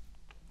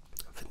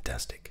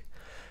 Fantastic.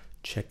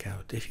 Check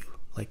out, if you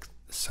like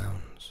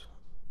sounds,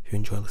 if you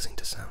enjoy listening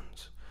to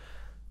sounds,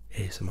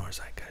 ASMR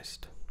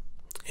Zeitgeist,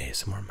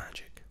 ASMR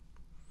Magic.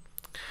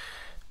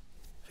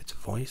 If it's a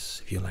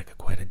voice, if you like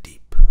quite a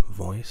deep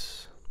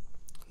voice,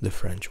 the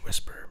French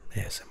Whisper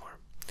ASMR.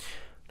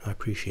 Now, I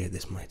appreciate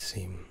this might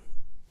seem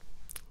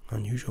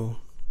unusual.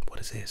 What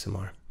is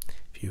ASMR?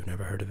 If you've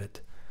never heard of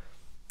it,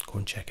 go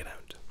and check it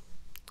out.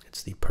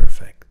 It's the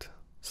perfect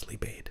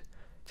sleep aid.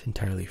 It's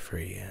entirely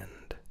free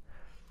and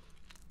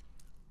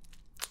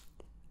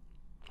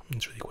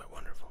it's really quite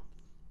wonderful.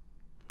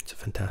 It's a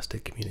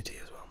fantastic community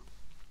as well.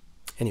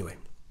 Anyway,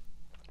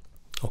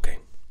 okay,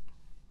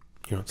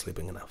 you're not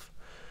sleeping enough.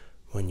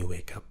 When you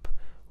wake up,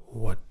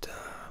 what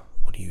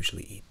do you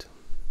usually eat,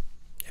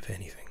 if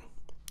anything?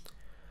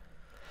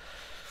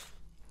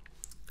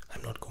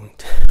 I'm not going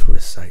to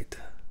recite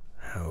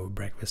how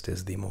breakfast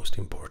is the most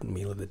important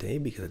meal of the day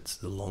because it's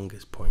the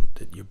longest point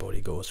that your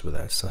body goes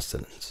without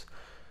sustenance.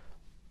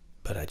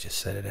 But I just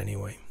said it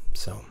anyway,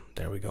 so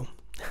there we go.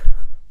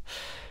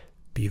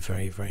 Be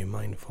very, very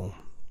mindful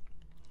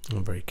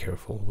and very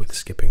careful with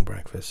skipping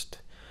breakfast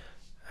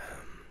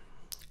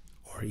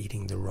or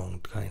eating the wrong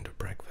kind of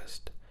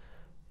breakfast.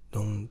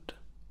 Don't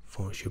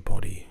force your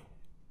body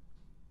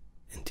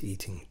into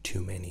eating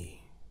too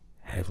many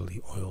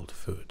heavily oiled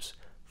foods,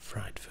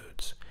 fried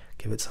foods.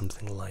 Give it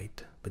something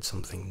light, but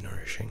something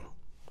nourishing.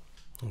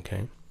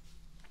 Okay?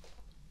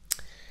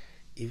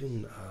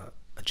 Even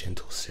a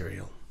gentle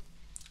cereal,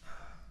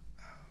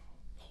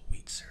 whole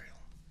wheat cereal,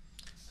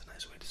 is a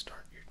nice way to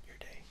start your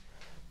day.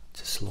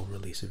 It's a slow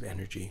release of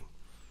energy.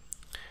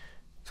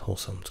 It's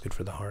wholesome, it's good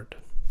for the heart.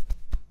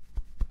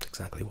 It's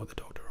exactly what the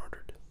doctor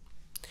ordered.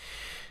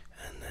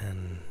 And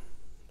then,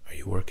 are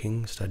you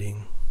working,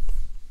 studying?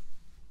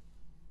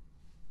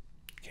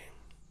 Okay.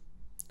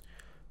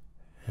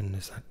 And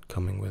is that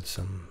coming with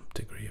some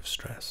degree of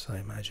stress, I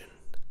imagine?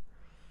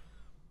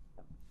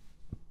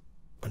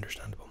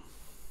 Understandable.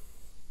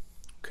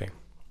 Okay.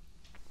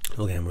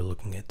 Again, we're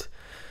looking at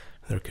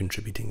their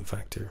contributing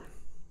factor.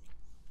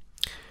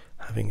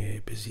 Having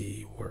a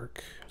busy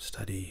work,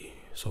 study,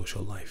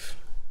 social life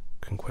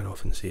can quite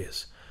often see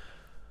us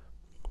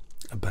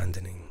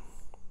abandoning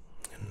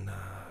and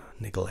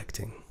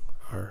neglecting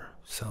our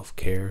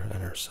self-care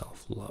and our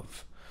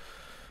self-love.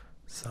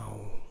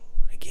 So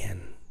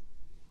again,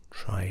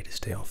 try to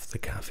stay off the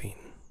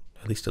caffeine,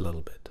 at least a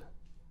little bit.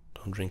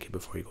 Don't drink it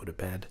before you go to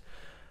bed.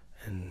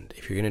 And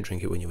if you're going to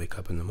drink it when you wake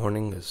up in the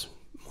morning, as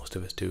most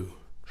of us do,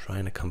 try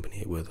and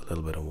accompany it with a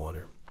little bit of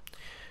water.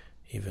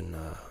 Even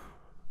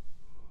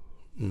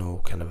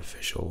no kind of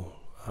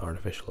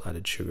artificial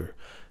added sugar,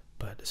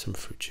 but some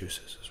fruit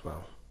juices as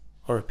well.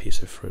 Or a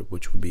piece of fruit,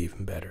 which would be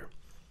even better.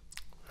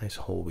 Nice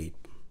whole wheat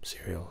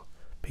cereal,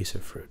 piece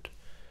of fruit,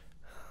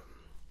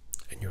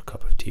 and your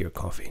cup of tea or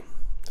coffee,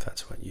 if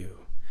that's what your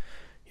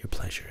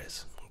pleasure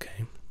is.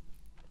 Okay?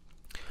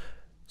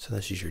 So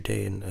this is your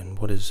day, and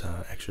what does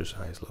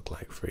exercise look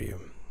like for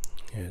you?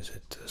 Is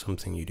it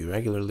something you do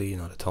regularly,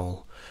 not at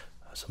all?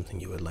 Something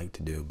you would like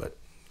to do but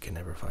can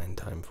never find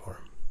time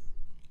for?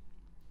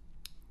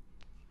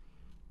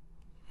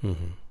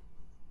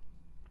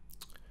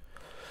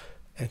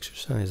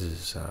 Exercise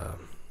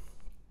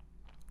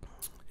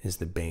is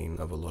the bane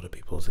of a lot of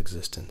people's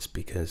existence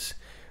because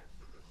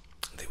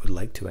they would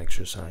like to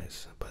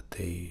exercise, but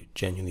they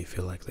genuinely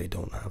feel like they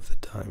don't have the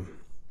time.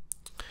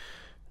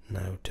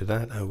 Now, to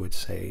that I would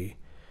say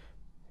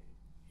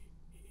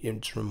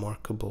it's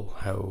remarkable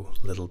how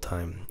little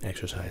time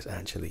exercise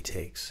actually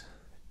takes.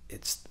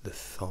 It's the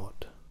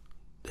thought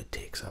that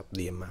takes up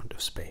the amount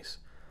of space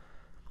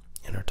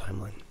in our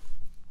timeline.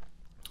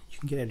 You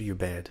can get out of your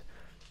bed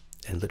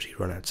and literally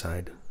run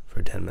outside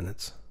for 10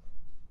 minutes,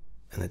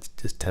 and it's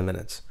just 10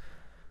 minutes.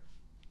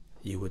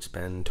 You would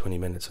spend 20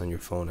 minutes on your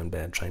phone in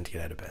bed trying to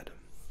get out of bed.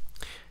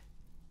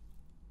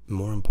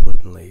 More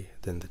importantly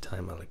than the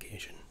time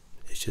allocation,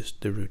 it's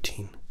just the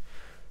routine.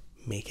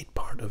 Make it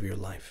part of your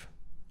life.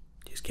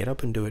 Just get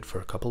up and do it for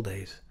a couple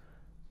days,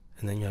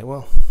 and then you're like,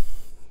 well,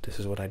 this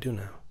is what I do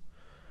now.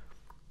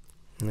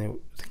 Now,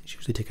 things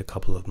usually take a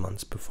couple of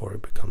months before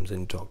it becomes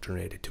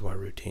indoctrinated to our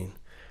routine.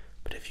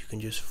 But if you can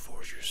just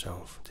force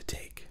yourself to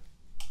take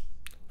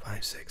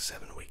 5, 6,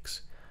 7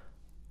 weeks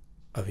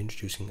of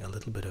introducing a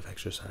little bit of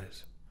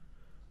exercise,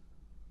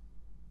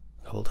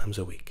 a couple times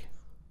a week,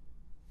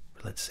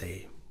 for let's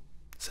say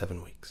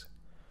 7 weeks.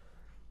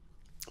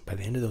 by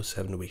the end of those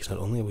 7 weeks, not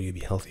only will you be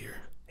healthier,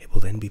 it will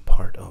then be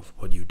part of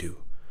what you do.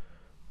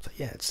 So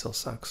yeah, it still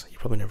sucks. You're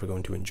probably never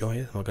going to enjoy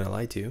it. I'm not going to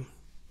lie to you.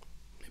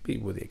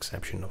 Maybe with the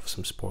exception of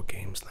some sport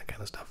games and that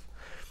kind of stuff.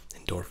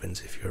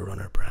 Endorphins, if you're a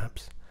runner,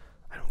 perhaps.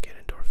 I don't get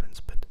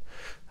endorphins, but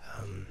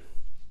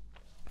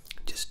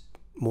just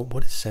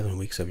what is 7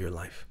 weeks of your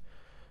life?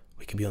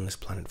 We could be on this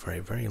planet for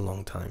a very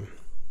long time.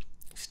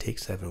 Just take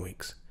 7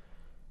 weeks.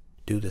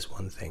 Do this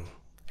one thing.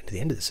 And at the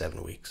end of the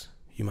 7 weeks,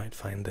 you might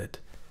find that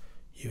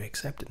you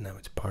accept it now.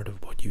 It's part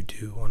of what you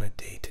do on a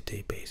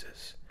day-to-day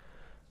basis.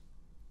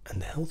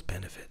 And the health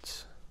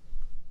benefits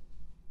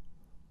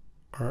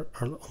are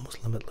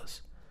almost limitless.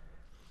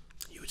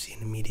 You would see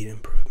an immediate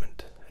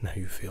improvement in how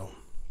you feel.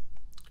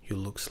 You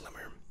look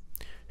slimmer.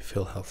 You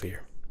feel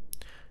healthier.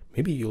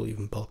 Maybe you'll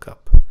even bulk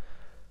up.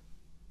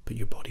 But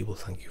your body will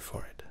thank you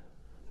for it.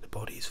 The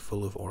body is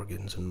full of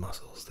organs and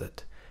muscles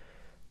that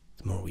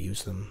the more we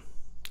use them,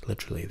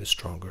 literally the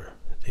stronger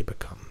they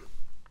become.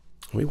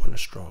 We want a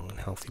strong and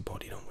healthy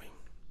body, don't we?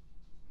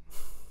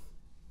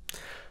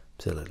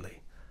 Absolutely.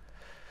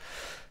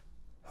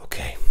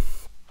 Okay,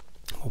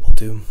 what we'll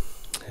do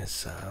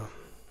is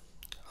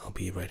I'll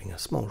be writing a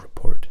small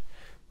report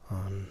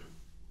on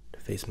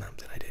the face map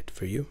that I did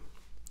for you,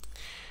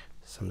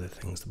 some of the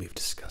things that we've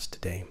discussed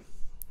today,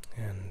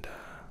 and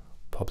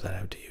pop that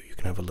out to you. You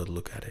can have a little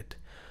look at it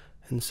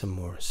and some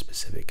more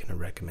specific kind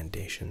of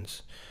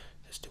recommendations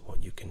as to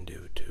what you can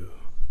do to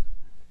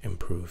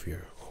improve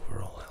your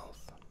overall health.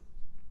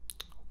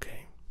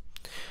 Okay,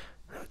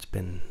 now it's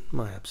been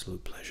my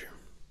absolute pleasure.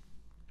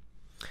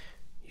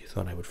 You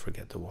thought I would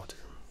forget the water.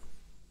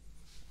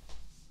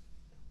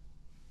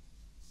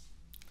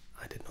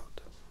 I did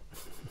not.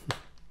 If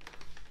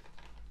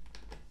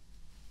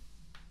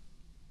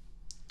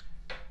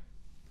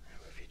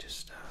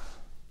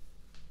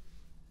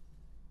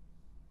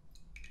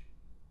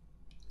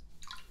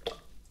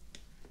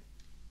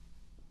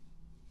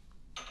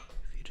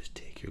you just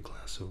take your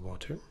glass of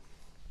water,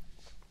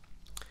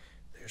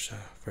 there's a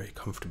very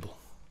comfortable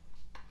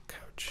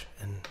couch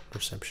and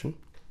reception.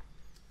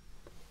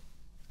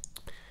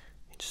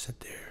 You just sit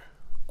there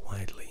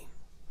quietly,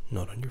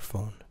 not on your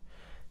phone,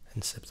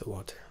 and sip the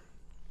water.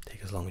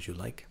 Take as long as you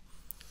like,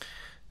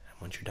 and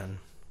once you're done,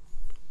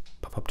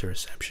 pop up to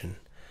reception.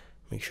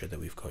 Make sure that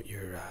we've got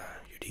your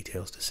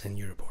details to send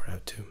your report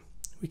out to.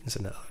 We can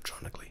send it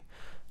electronically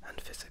and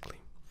physically,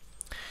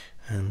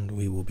 and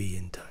we will be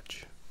in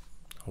touch.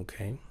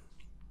 Okay?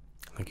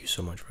 Thank you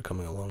so much for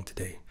coming along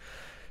today.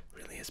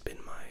 Really has been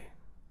my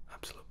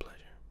absolute pleasure.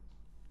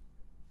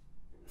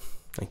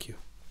 Thank you.